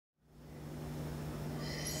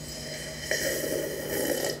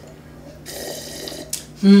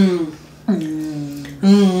Mmm. Mmm.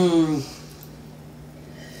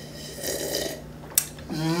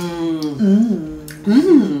 Mmm.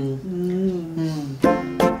 Mmm.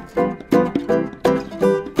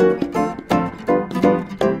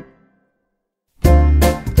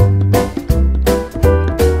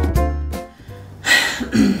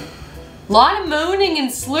 Lot of moaning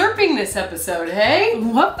and slurping this episode, hey?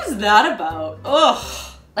 What was that about?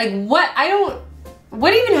 Ugh. Like what?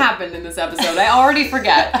 What even happened in this episode? I already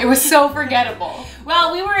forget. It was so forgettable.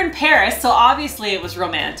 Well, we were in Paris, so obviously it was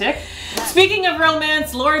romantic. Speaking of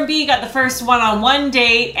romance, Lauren B got the first one-on-one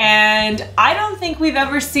date, and I don't think we've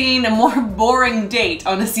ever seen a more boring date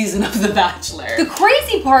on a season of The Bachelor. The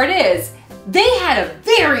crazy part is, they had a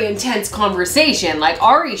very intense conversation. Like,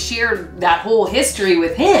 Ari shared that whole history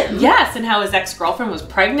with him. Yes, and how his ex-girlfriend was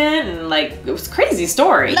pregnant, and like, it was a crazy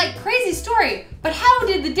story. Like, crazy story. But how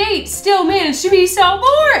did the date still manage to be so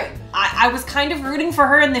boring? I was kind of rooting for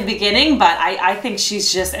her in the beginning, but I think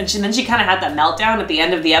she's just, and then she kind of had that meltdown at the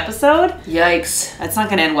end of the episode. Yikes. That's not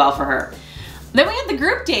gonna end well for her. Then we had the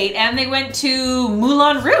group date, and they went to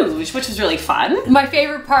Moulin Rouge, which was really fun. My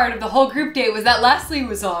favorite part of the whole group date was that Leslie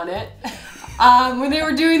was on it. When they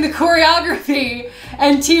were doing the choreography,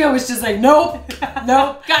 and Tia was just like, nope,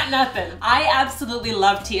 nope, got nothing. I absolutely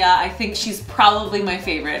love Tia. I think she's probably my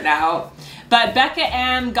favorite now. But Bekah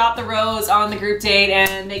M got the rose on the group date,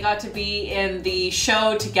 and they got to be in the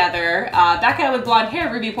show together. Bekah with blonde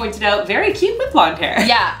hair, Ruby pointed out, very cute with blonde hair.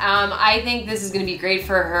 Yeah, I think this is going to be great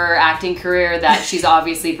for her acting career that she's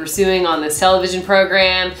obviously pursuing on this television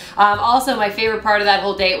program. Also, my favorite part of that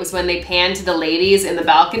whole date was when they panned to the ladies in the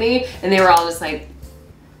balcony, and they were all just like...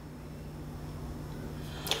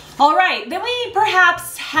 All right, then we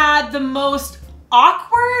perhaps had the most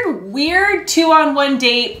awkward, weird two-on-one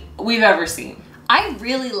date we've ever seen. I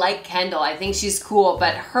really like Kendall. I think she's cool,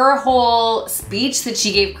 but her whole speech that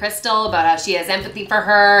she gave Krystal about how she has empathy for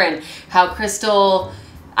her and how Krystal,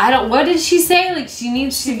 what did she say? Like, she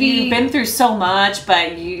needs to be... You've been through so much,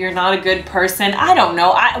 but you're not a good person. I don't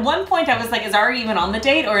know. At one point I was like, is Ari even on the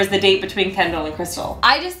date, or is the date between Kendall and Krystal?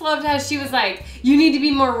 I just loved how she was like, you need to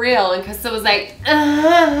be more real, and Krystal was like,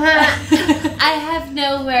 I have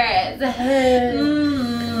no words.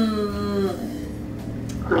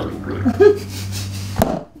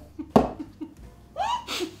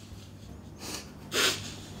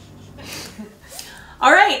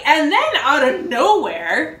 All right, and then out of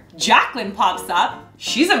nowhere, Jacqueline pops up.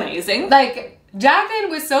 She's amazing. Like, Jacqueline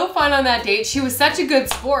was so fun on that date. She was such a good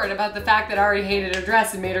sport about the fact that Ari hated her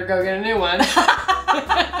dress and made her go get a new one. Yeah,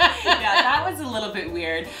 that was a little bit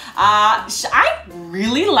weird. I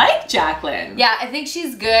really like Jacqueline. Yeah, I think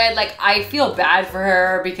she's good. Like, I feel bad for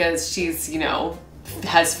her because she's, you know,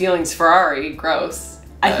 has feelings for Ari. Gross.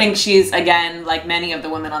 I think she's, again, like many of the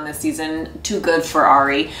women on this season, too good for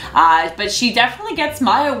Ari. But she definitely gets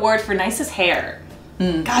my award for nicest hair.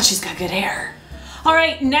 God, she's got good hair. All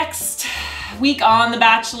right, next week on The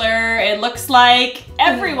Bachelor, it looks like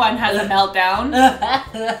everyone has a meltdown.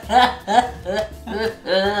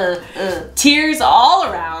 Tears all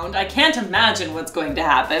around. I can't imagine what's going to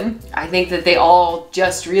happen. I think that they all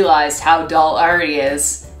just realized how dull Ari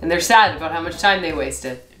is, and they're sad about how much time they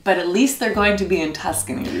wasted. But at least they're going to be in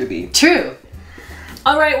Tuscany, Ruby. True.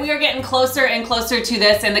 All right, we are getting closer and closer to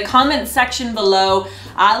this. In the comment section below,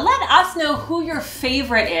 let us know who your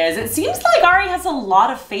favorite is. It seems like Ari has a lot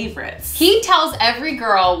of favorites. He tells every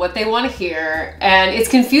girl what they want to hear, and it's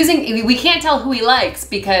confusing. We can't tell who he likes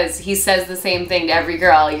because he says the same thing to every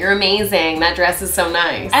girl. You're amazing. That dress is so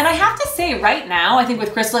nice. And I have to say, right now, I think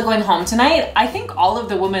with Krystal going home tonight, I think all of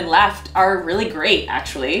the women left are really great,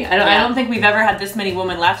 actually. I don't think we've ever had this many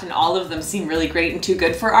women left, and all of them seem really great and too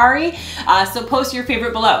good for Ari. So post your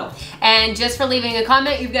favorite below. And just for leaving a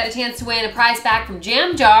comment, you've got a chance to win a prize pack from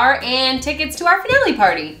Jam Jar and tickets to our finale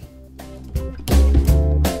party.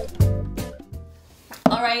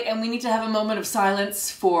 All right, and we need to have a moment of silence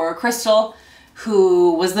for Krystal,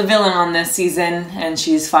 who was the villain on this season, and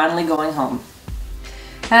she's finally going home.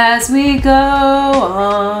 As we go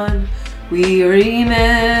on, we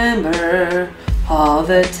remember all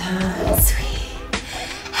the times we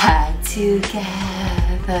had together.